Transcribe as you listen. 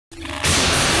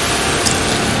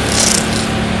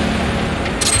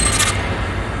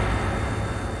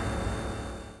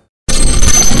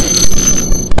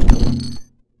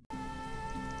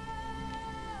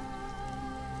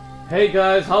Hey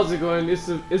guys, how's it going? It's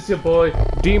your boy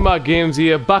DMAC Games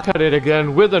here, back at it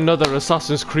again with another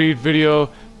Assassin's Creed video.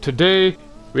 Today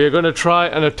we are going to try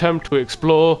and attempt to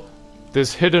explore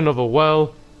this hidden of a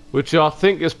well, which I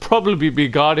think is probably be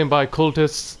guarded by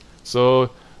cultists. So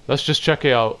let's just check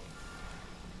it out.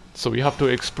 So we have to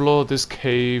explore this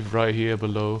cave right here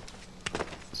below.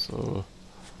 So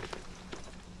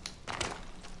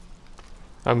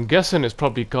I'm guessing it's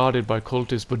probably guarded by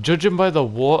cultists, but judging by the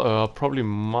water, I probably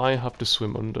might have to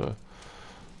swim under.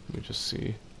 Let me just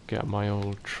see. Get my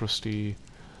old trusty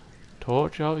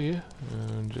torch out here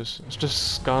and let's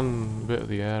just scan a bit of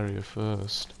the area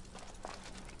first.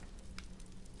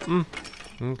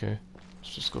 Okay.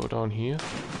 Let's just go down here.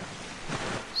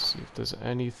 See if there's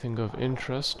anything of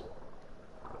interest.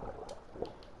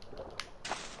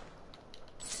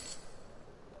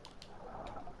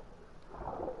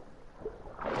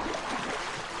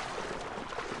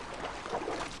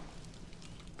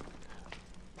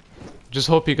 Just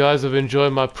hope you guys have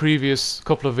enjoyed my previous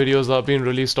couple of videos that have been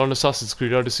released on Assassin's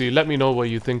Creed Odyssey. Let me know what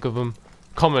you think of them.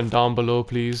 Comment down below,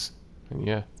 please. And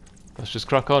yeah, let's just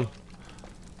crack on.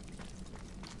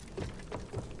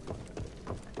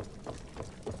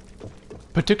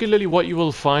 Particularly what you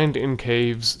will find in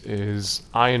caves is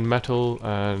iron metal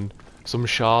and some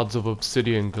shards of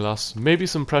obsidian glass. Maybe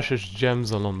some precious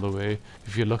gems along the way,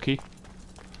 if you're lucky.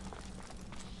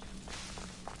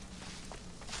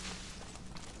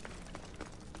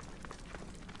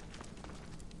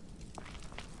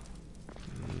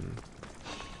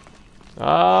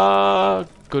 Ah,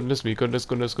 goodness me, goodness.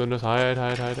 Hide.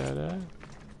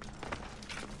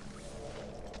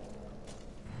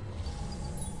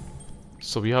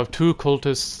 So we have two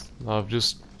cultists that have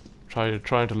just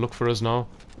trying to look for us now.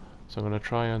 So I'm gonna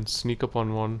try and sneak up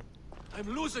on one.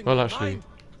 Well, actually,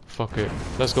 fuck it.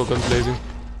 Let's go guns blazing.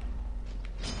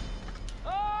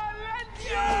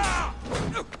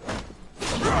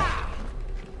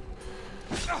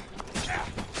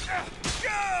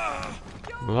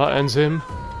 Well, that ends him.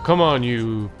 Come on,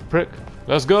 you prick.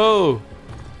 Let's go!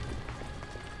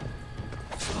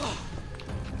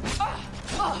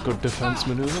 Good defense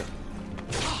maneuver.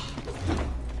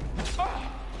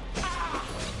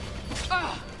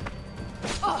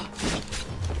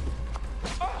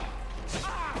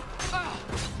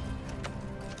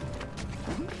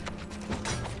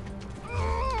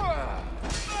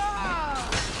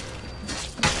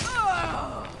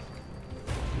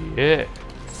 Yeah.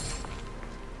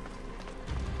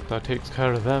 That takes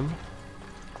care of them.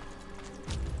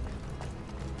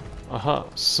 Aha,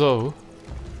 so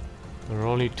there are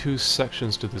only two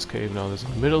sections to this cave now. There's a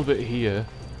middle bit here.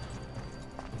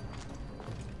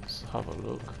 Let's have a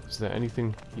look. Is there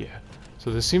anything? Yeah. So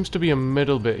there seems to be a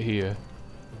middle bit here.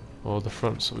 Or the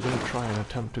front. So we're going to try and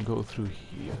attempt to go through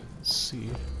here. See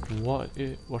what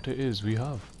it is we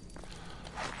have.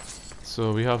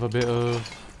 So we have a bit of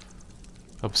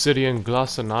obsidian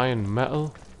glass and iron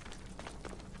metal.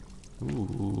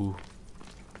 Ooh.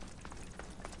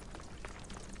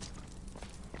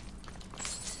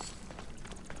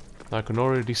 I can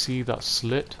already see that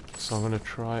slit, so I'm gonna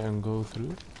try and go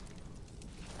through.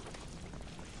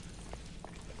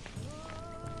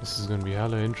 This is gonna be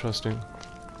hella interesting.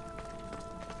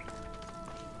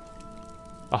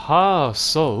 Aha!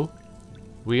 So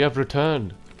we have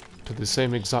returned to the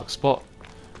same exact spot.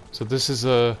 So this is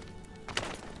a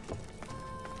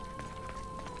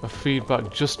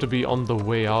feedback just to be on the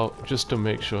way out, just to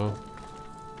make sure.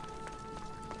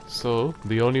 So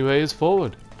the only way is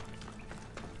forward.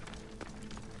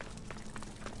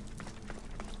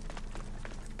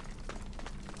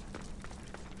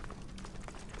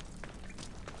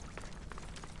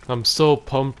 I'm so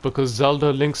pumped because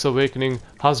Zelda Link's Awakening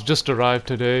has just arrived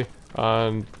today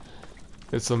and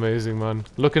it's amazing, man.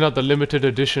 Looking at the limited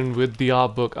edition with the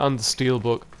art book and the steel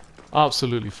book,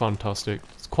 absolutely fantastic.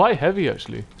 It's quite heavy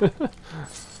actually.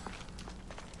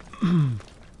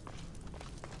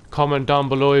 Comment down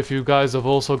below if you guys have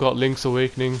also got Link's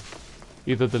Awakening,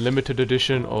 either the limited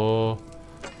edition or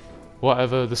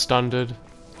whatever, the standard.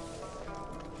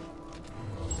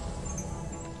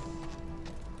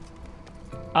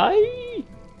 Aye.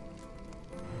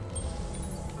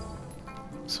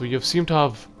 So you seem to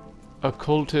have a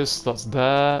cultist that's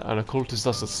there and a cultist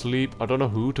that's asleep. I don't know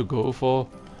who to go for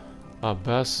at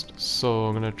best, so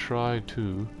I'm gonna try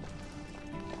to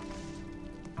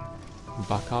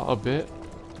back out a bit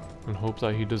and hope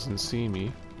that he doesn't see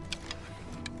me.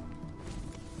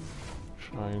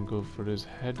 Try and go for his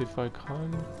head if I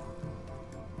can.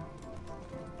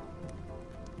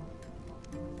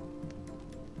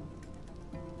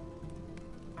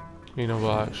 You know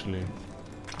what, actually,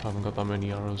 haven't got that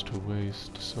many arrows to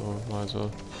waste, so might as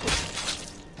well.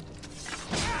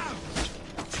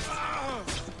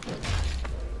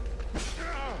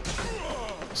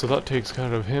 So that takes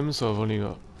care of him, so I've only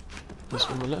got this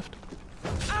one left.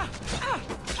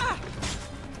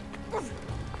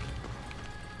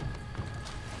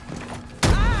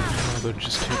 Oh, they'll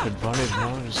just take advantage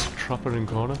now, just trap her in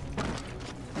corner.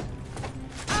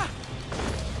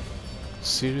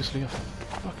 Seriously, I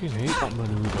fucking hate that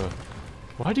maneuver.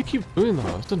 Why do you keep doing that?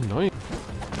 That's annoying.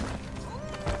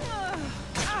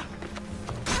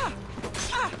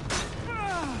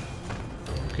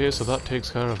 Okay, so that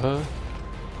takes care of her.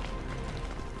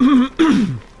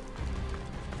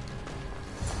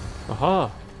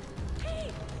 Aha!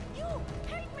 Hey, you!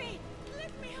 Help me!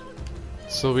 Let me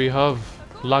out! So we have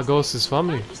Lagos'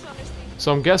 family.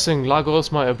 So I'm guessing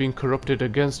Lagos might have been corrupted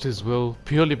against his will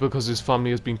purely because his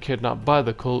family has been kidnapped by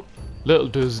the cult. Little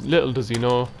does he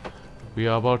know, we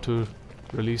are about to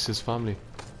release his family.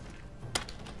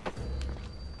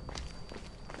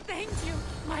 Thank you!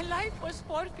 My life was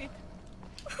forfeit.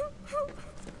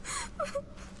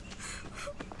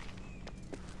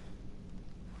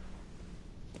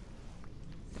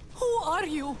 Who are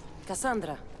you?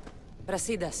 Cassandra,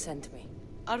 Brasidas sent me.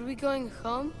 Are we going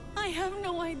home? I have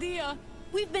no idea.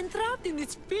 We've been trapped in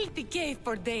this filthy cave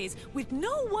for days, with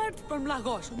no word from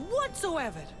Lagos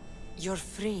whatsoever. You're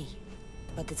free,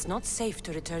 but it's not safe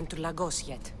to return to Lagos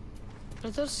yet. Are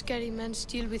those scary men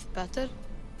still with Peter?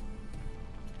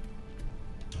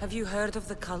 Have you heard of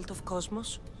the cult of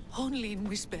Cosmos? Only in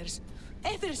whispers.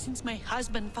 Ever since my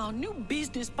husband found new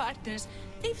business partners,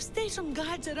 they've stationed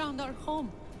guards around our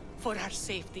home. For our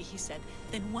safety, he said.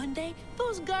 Then one day,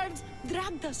 those guards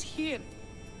dragged us here.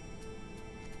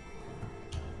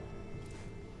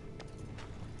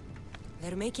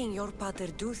 They're making your pater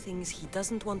do things he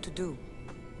doesn't want to do.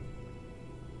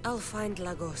 I'll find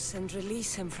Lagos and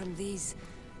release him from these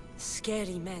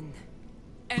scary men.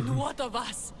 And what of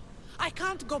us? I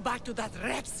can't go back to that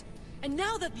Reps. And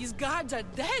now that these guards are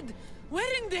dead,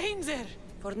 we're in danger.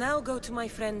 For now, go to my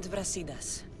friend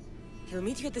Brasidas. He'll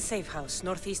meet you at the safe house,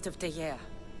 northeast of Tegea.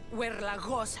 Where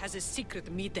Lagos has his secret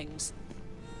meetings.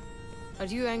 Are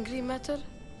you angry, Mater?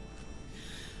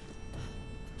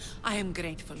 I am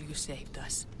grateful you saved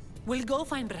us. We'll go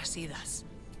find Brasidas.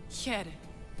 Here.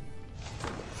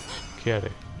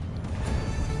 Kiere.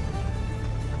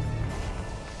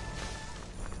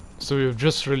 So we've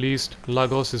just released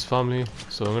Lagos' family,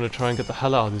 so I'm gonna try and get the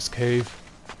hell out of this cave.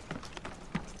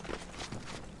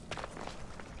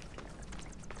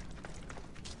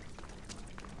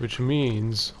 Which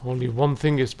means only one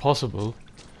thing is possible.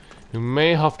 We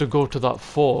may have to go to that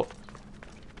fort.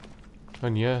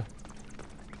 And yeah,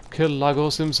 kill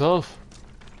Lagos himself.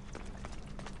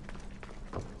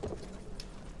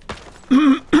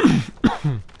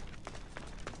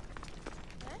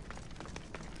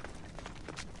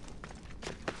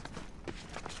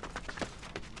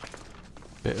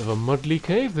 Bit of a muddly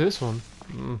cave, this one.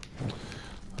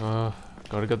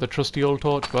 Gotta get the trusty old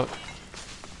torch back.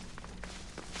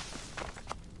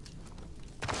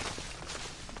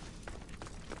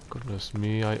 Goodness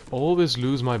me, I always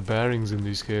lose my bearings in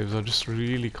these caves. I just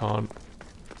really can't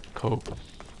cope.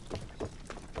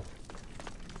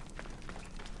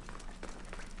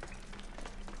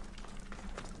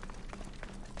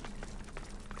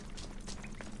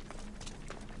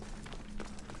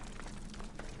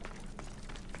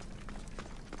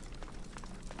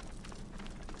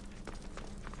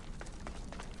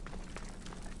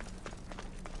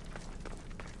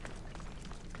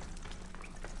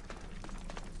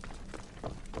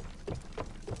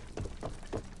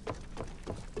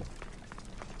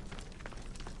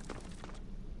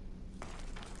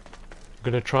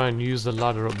 I'm gonna try and use the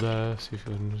ladder up there, see if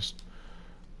we can just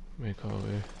make our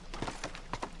way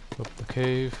up the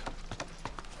cave.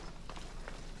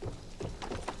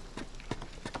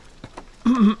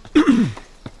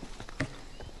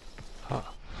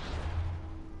 Ha.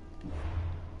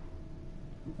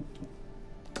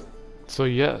 So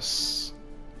yes,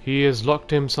 he has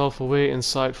locked himself away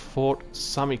inside Fort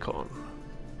Samicon.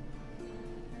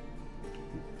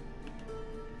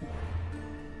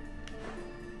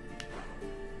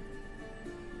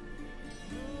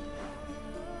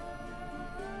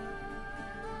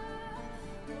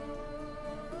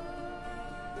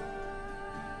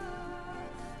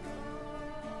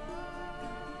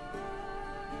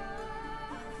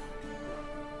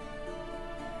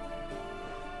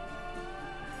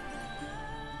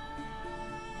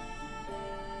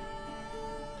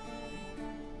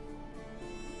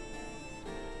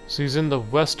 So he's in the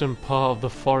western part of the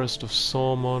forest of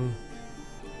Sormon.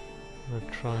 I'm gonna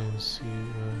try and see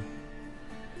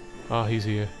Ah, he's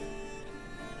here.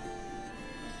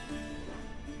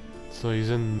 So he's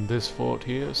in this fort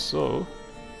here, so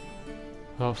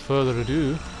without further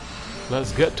ado,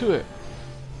 let's get to it.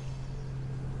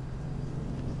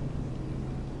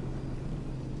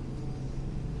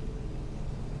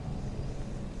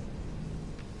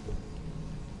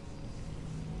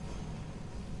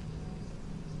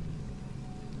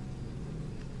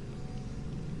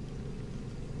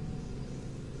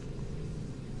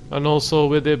 And also,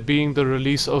 with it being the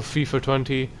release of FIFA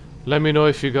 20, let me know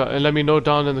if you got, and let me know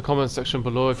down in the comment section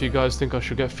below if you guys think I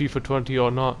should get FIFA 20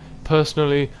 or not.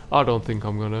 Personally, I don't think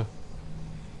I'm gonna,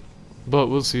 but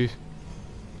we'll see.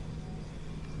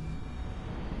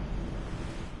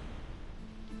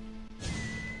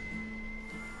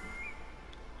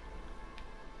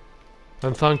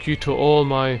 And thank you to all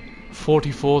my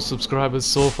 44 subscribers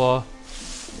so far.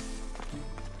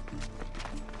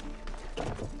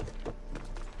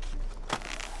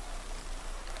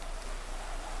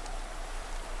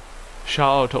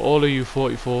 Shout out to all of you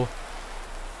 44.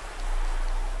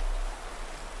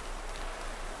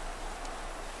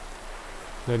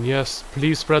 Then yes,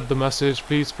 please spread the message,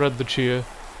 please spread the cheer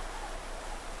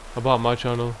about my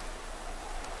channel.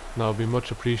 That would be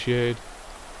much appreciated.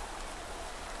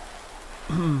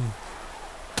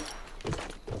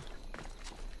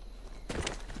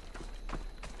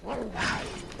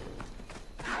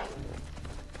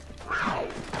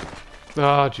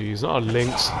 Ah, jeez, not a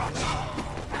lynx.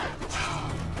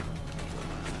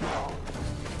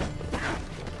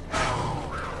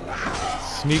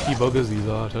 Sneaky buggers these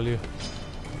are, I tell you.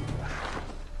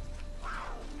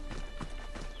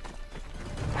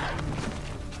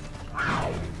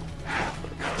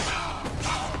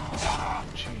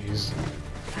 Jeez.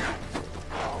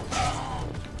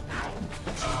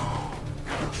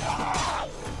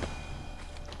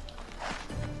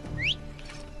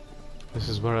 This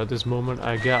is where at this moment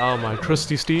I get out my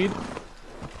trusty steed.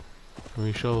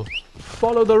 We shall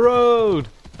follow the road!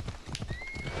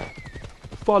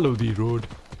 Follow the road.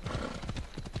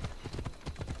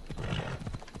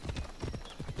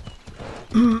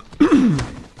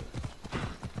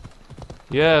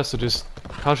 Yeah, so just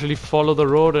casually follow the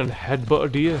road and headbutt a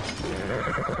deer.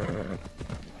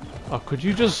 Oh, could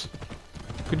you just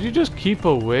keep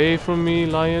away from me,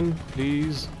 lion,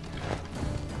 please?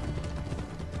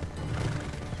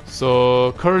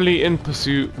 So currently in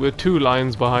pursuit with 2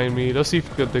 lions behind me. Let's see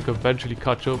if they could eventually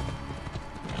catch up.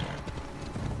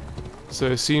 So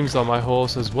it seems that my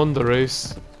horse has won the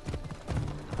race.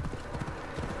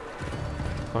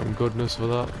 Thank goodness for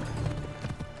that.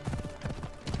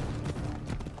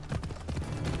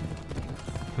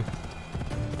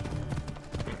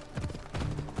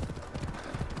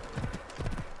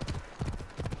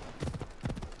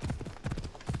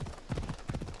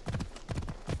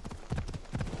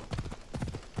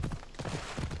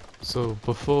 So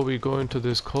before we go into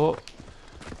this court,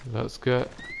 let's get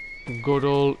good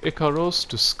old Icarus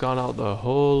to scan out the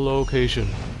whole location.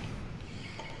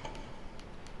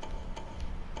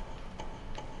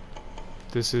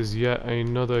 This is yet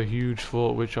another huge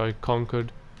fort which I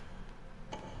conquered.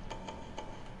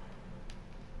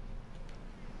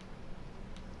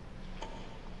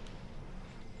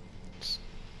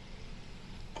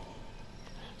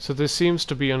 So there seems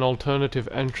to be an alternative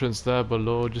entrance there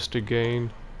below just to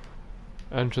gain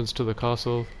entrance to the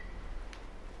castle.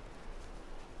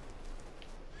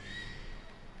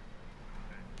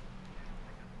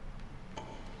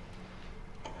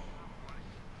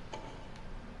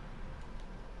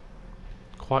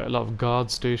 Quite a lot of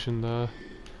guards stationed there.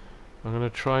 I'm gonna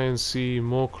try and see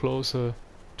more closer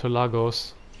to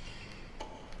Lagos.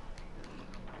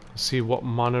 See what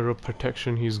manner of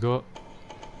protection he's got.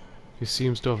 He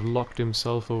seems to have locked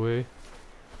himself away.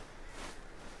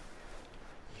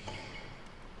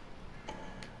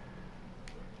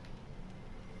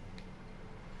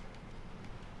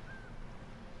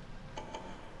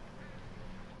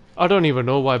 I don't even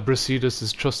know why Brasidas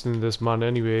is trusting this man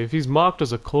anyway. If he's marked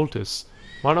as a cultist,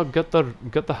 why not get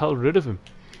the hell rid of him?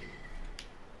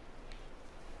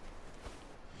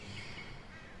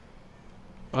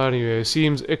 Anyway, it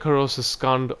seems Icarus has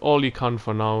scanned all he can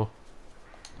for now.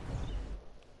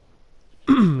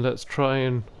 Let's try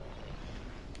and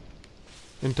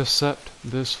intercept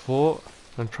this fort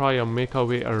and try and make our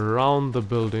way around the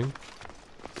building.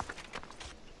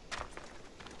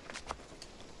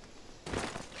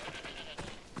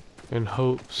 In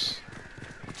hopes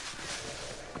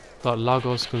that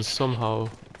Lagos can somehow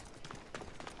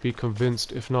be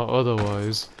convinced, if not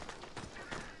otherwise,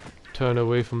 turn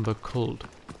away from the cult.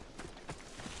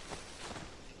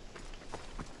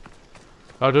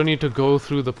 I don't need to go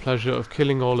through the pleasure of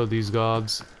killing all of these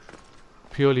guards.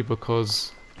 purely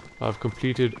because I've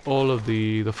completed all of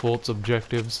the fort's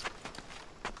objectives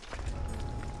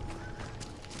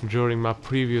during my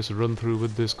previous run through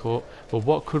with this court. But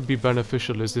what could be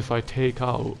beneficial is if I take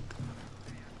out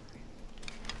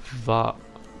that,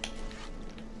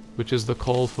 which is the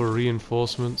call for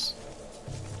reinforcements.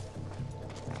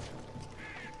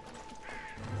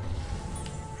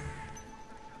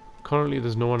 Currently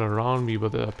there's no one around me,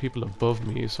 but there are people above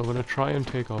me, so I'm going to try and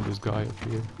take out this guy up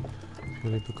here.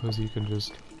 Purely because he can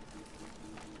just...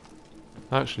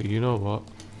 Actually, you know what?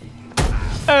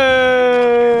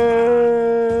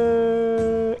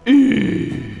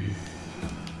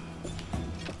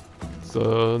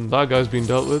 So that guy's been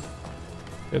dealt with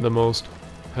in the most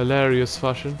hilarious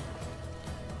fashion.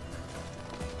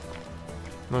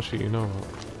 Actually, you know what?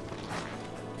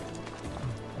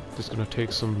 Just gonna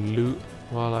take some loot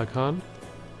while I can.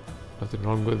 Nothing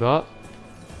wrong with that.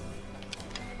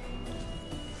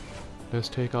 Let's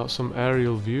take out some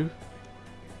aerial view.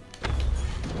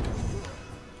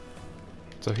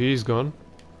 So he's gone,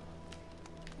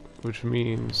 which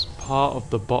means part of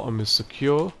the bottom is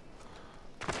secure.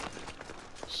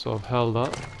 So I've held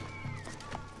that.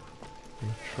 I'm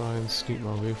gonna try and sneak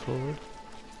my way forward.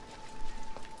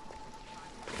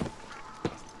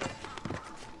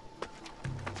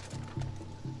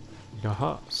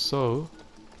 Aha, so...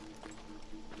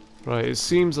 Right, it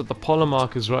seems that the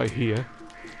polemarch is right here.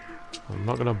 I'm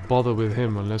not gonna bother with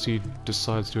him unless he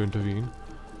decides to intervene.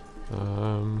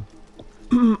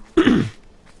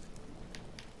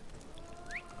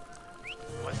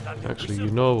 Actually,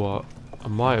 you know what? I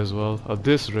might as well. At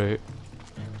this rate,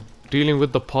 dealing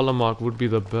with the polemarch would be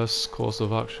the best course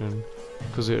of action,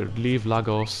 because it would leave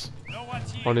Lagos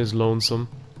on his lonesome.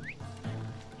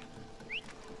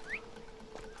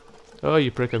 Oh,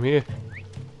 you prick, I'm here.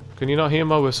 Can you not hear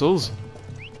my whistles?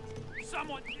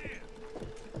 Someone here.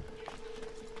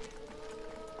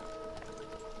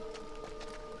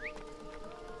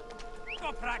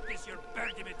 Go practice your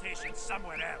bird imitation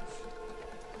somewhere else.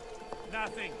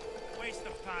 Nothing. Waste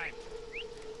of time.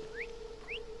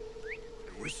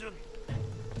 A whistle?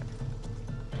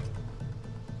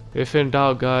 If in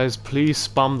doubt, guys, please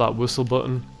spam that whistle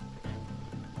button.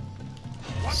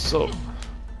 So...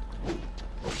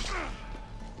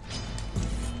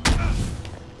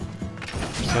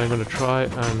 So I'm gonna try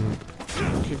and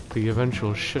kick the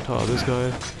eventual shit out of this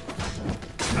guy.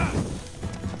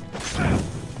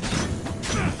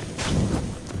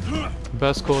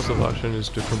 Best course of action is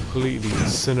to completely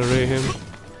incinerate him.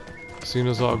 As soon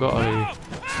as I've got a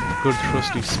good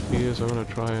trusty spear, so I'm gonna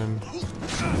try and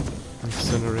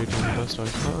incinerate him the best I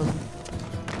can.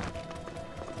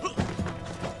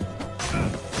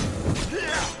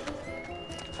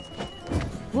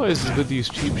 What is it with these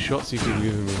cheap shots you keep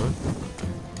giving me, man?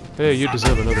 Hey, you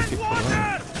deserve another kick for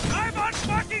that.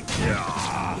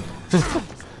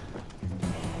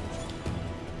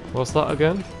 What's that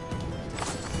again?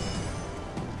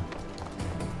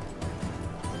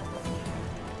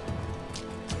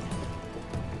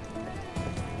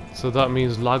 So that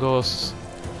means Lagos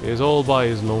is all by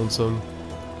his lonesome.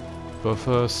 But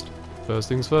first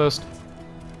things first.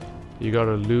 You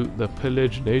gotta loot the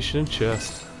Pillage Nation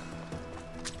chest.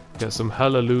 Get some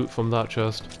hella loot from that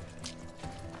chest.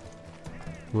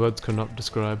 Words cannot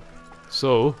describe.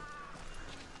 So,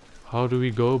 how do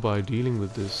we go by dealing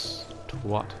with this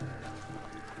twat?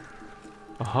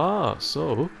 Aha,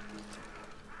 so...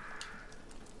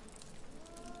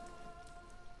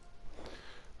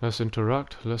 Let's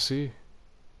interact, let's see.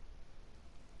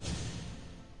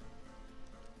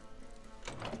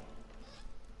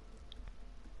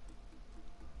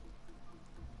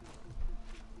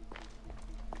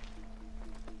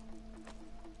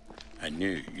 I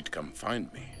knew you'd come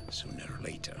find me sooner or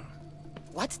later.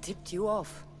 What tipped you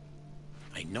off?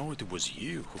 I know it was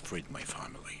you who freed my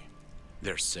family.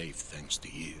 They're safe thanks to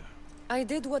you. I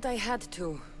did what I had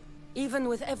to, even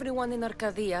with everyone in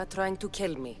Arcadia trying to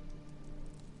kill me.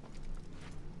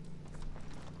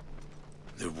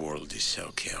 The world is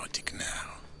so chaotic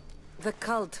now. The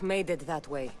cult made it that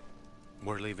way.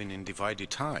 We're living in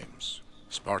divided times.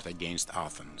 Sparta against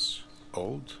Athens.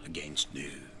 Old against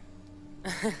new.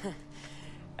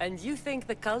 And you think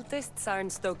the cultists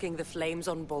aren't stoking the flames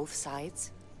on both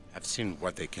sides? I've seen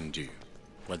what they can do,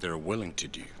 what they're willing to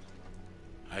do.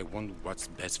 I want what's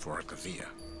best for Arcadia.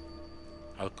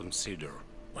 I'll consider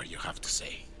what you have to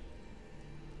say.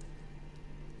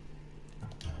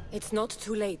 It's not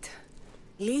too late.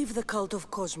 Leave the cult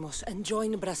of Cosmos and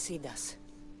join Brasidas.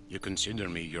 You consider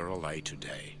me your ally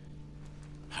today.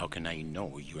 How can I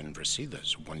know you and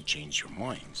Brasidas won't change your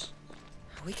minds?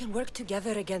 We can work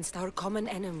together against our common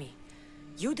enemy.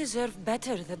 You deserve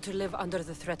better than to live under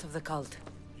the threat of the cult.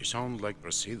 You sound like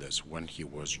Brasidas when he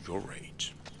was your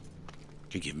age.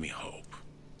 You give me hope.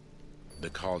 The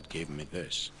cult gave me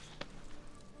this.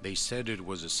 They said it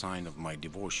was a sign of my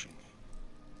devotion.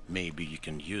 Maybe you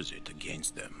can use it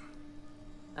against them.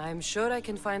 I'm sure I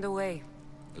can find a way.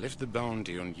 Lift the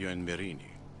bounty on you and Merini,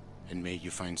 and may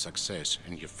you find success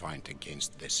in your fight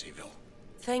against this evil.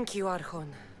 Thank you,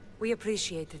 Archon. We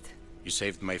appreciate it. You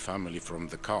saved my family from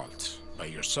the cult by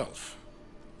yourself.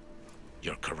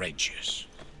 You're courageous.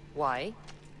 Why?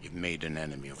 You've made an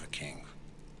enemy of a king.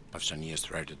 PAUSANIAS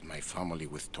threatened my family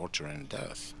with torture and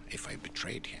death if I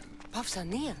betrayed him.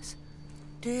 PAUSANIAS?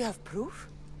 Do you have proof?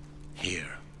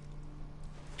 Here.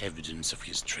 Evidence of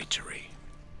his treachery.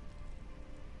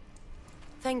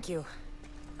 Thank you.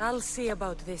 I'll see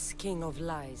about this king of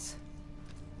lies.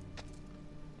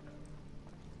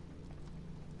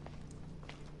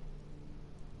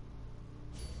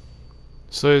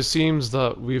 So it seems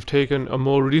that we've taken a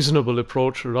more reasonable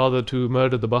approach rather to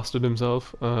murder the bastard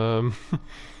himself.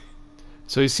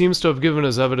 So he seems to have given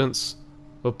us evidence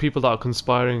of people that are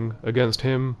conspiring against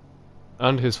him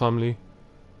and his family.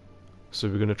 So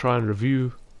we're going to try and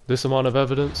review this amount of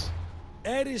evidence.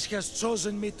 Ares has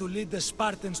chosen me to lead the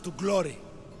Spartans to glory.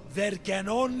 There can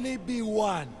only be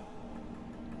one.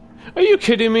 Are you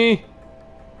kidding me?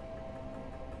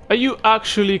 Are you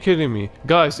actually kidding me?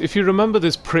 Guys, if you remember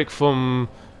this prick from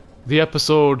the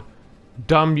episode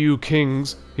Damn You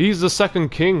Kings, he's the second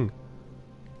king.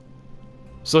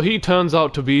 So he turns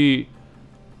out to be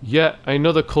yet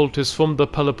another cultist from the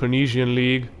Peloponnesian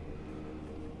League.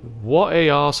 What a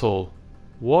arsehole.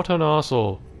 What an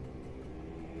arsehole.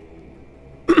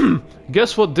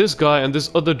 Guess what this guy and this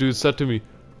other dude said to me?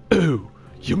 Oh,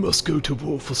 you must go to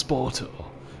war for Sparta,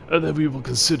 and then we will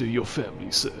consider your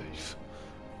family safe.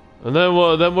 And then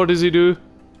what does he do?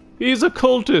 He's a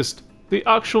cultist! The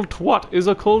actual twat is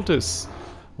a cultist!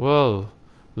 Well,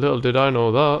 little did I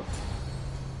know that.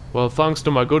 Well, thanks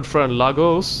to my good friend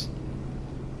Lagos,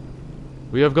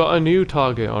 we have got a new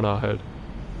target on our head.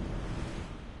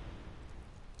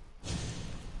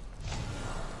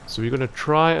 So we're gonna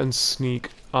try and sneak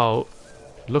out.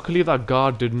 Luckily that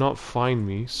guard did not find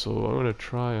me, so I'm gonna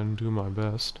try and do my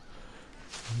best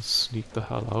and sneak the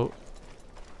hell out.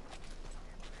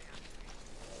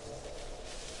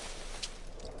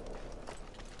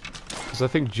 Because I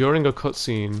think during a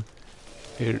cutscene,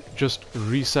 it just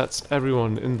resets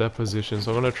everyone in their position.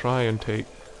 So I'm going to try and take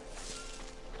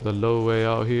the low way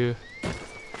out here.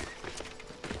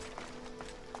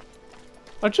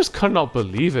 I just cannot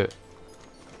believe it.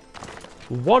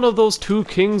 One of those two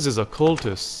kings is a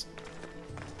cultist.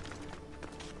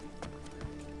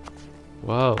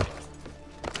 Wow.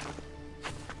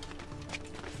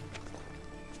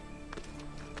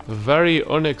 A very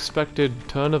unexpected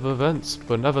turn of events,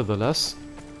 but nevertheless,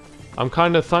 I'm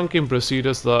kind of thanking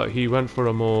Brasidas that he went for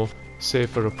a more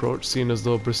safer approach, seeing as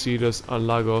though Brasidas and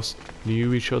Lagos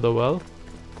knew each other well.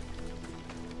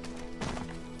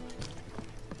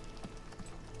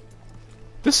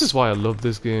 This is why I love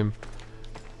this game.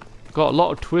 Got a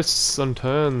lot of twists and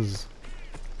turns.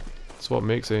 That's what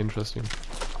makes it interesting.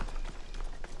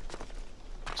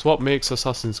 It's what makes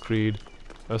Assassin's Creed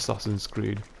Assassin's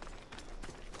Creed.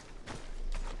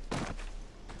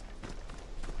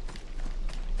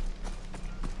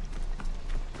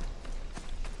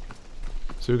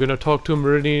 So we're gonna talk to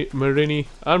Merini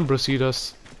and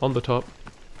Brasidas on the top.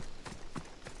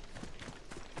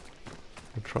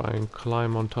 We'll try and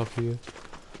climb on top here.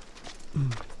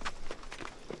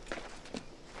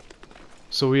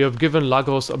 So we have given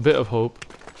Lagos a bit of hope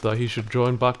that he should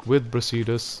join back with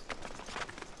Brasidas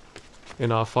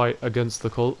in our fight against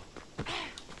the cult.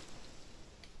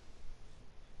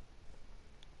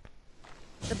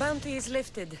 The bounty is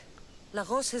lifted.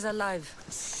 Lagos is alive.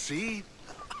 See?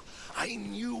 I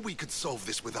knew we could solve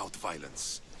this without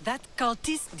violence. That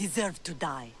cultist deserved to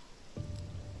die.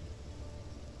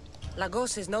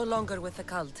 Lagos is no longer with the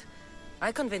cult.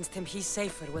 I convinced him he's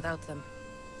safer without them.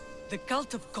 The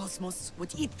cult of Cosmos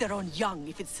would eat their own young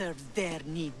if it serves their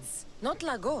needs. Not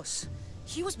Lagos.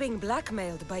 He was being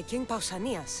blackmailed by King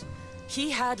Pausanias.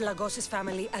 He had Lagos's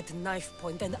family at knife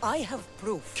point, and I have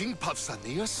proof. King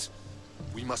Pausanias?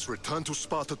 We must return to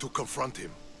Sparta to confront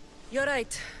him. You're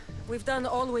right. We've done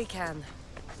all we can.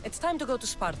 It's time to go to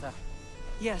Sparta.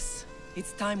 Yes,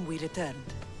 it's time we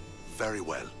returned. Very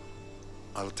well.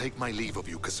 I'll take my leave of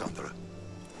you, Cassandra.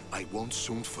 I won't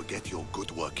soon forget your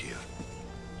good work here.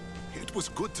 It was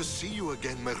good to see you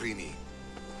again, Merini.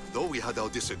 Though we had our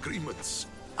disagreements,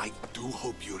 I do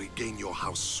hope you regain your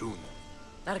house soon.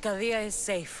 Arcadia is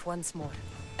safe once more.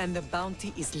 And the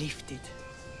bounty is lifted.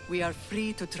 We are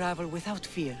free to travel without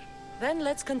fear. Then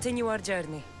let's continue our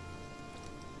journey.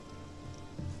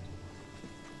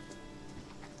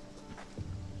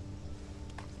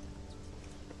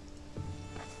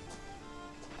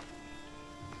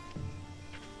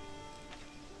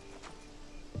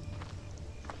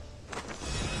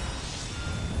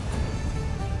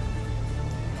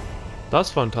 That's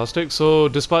fantastic. So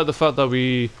despite the fact that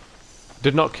we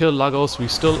did not kill Lagos, we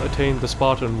still attained the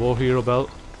Spartan War Hero belt.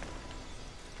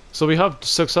 So we have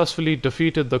successfully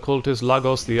defeated the cultist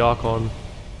Lagos the Archon,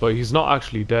 but he's not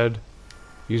actually dead.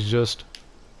 He's just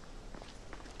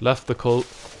left the cult,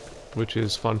 which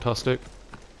is fantastic.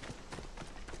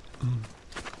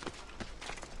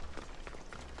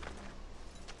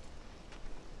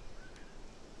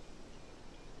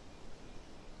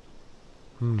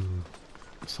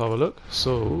 Let's have a look.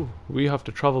 So we have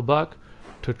to travel back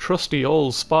to trusty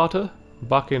old Sparta,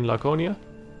 back in Laconia,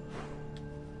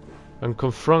 and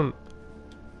confront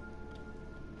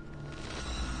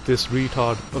this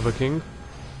retard of a king.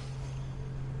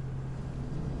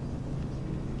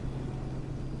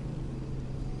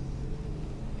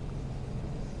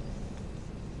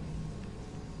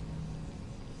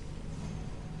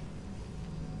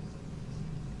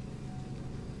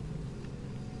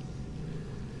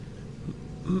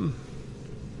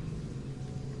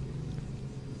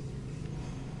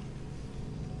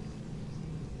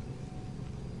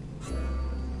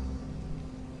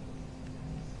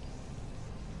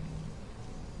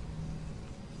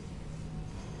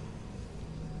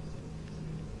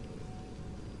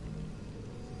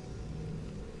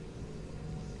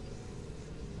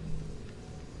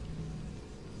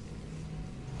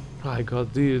 My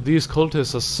god, these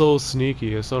cultists are so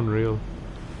sneaky, it's unreal.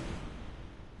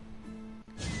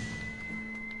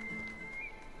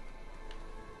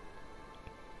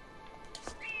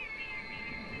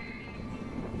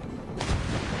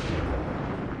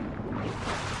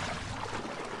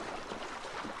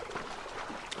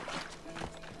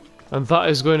 And that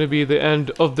is going to be the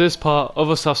end of this part of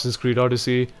Assassin's Creed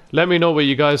Odyssey. Let me know what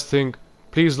you guys think.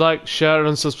 Please like, share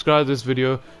and subscribe this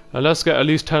video. And let's get at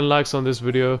least 10 likes on this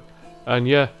video. And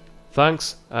yeah,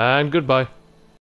 thanks and goodbye.